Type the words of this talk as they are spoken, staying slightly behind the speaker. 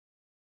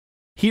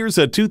Here's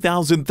a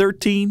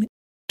 2013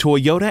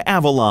 Toyota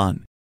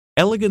Avalon.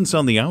 Elegance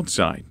on the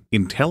outside,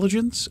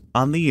 intelligence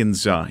on the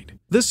inside.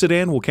 This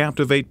sedan will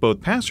captivate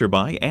both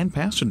passerby and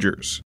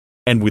passengers.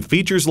 And with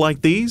features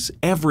like these,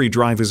 every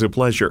drive is a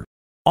pleasure.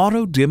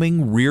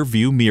 Auto-dimming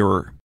rear-view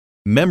mirror.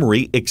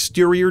 Memory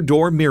exterior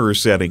door mirror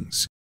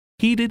settings.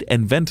 Heated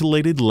and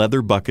ventilated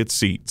leather bucket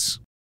seats.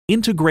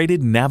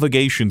 Integrated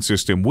navigation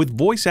system with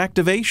voice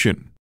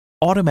activation.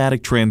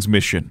 Automatic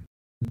transmission.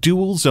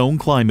 Dual zone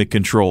climate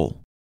control.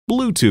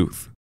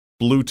 Bluetooth.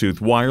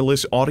 Bluetooth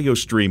wireless audio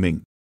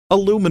streaming.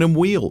 Aluminum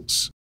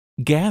wheels.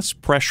 Gas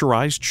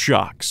pressurized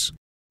shocks.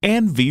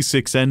 And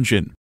V6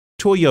 engine.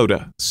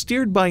 Toyota,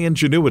 steered by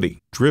ingenuity,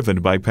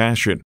 driven by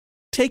passion.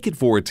 Take it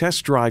for a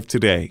test drive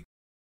today.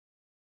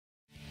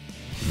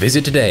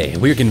 Visit today.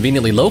 We're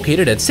conveniently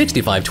located at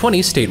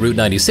 6520 State Route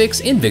 96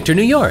 in Victor,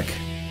 New York.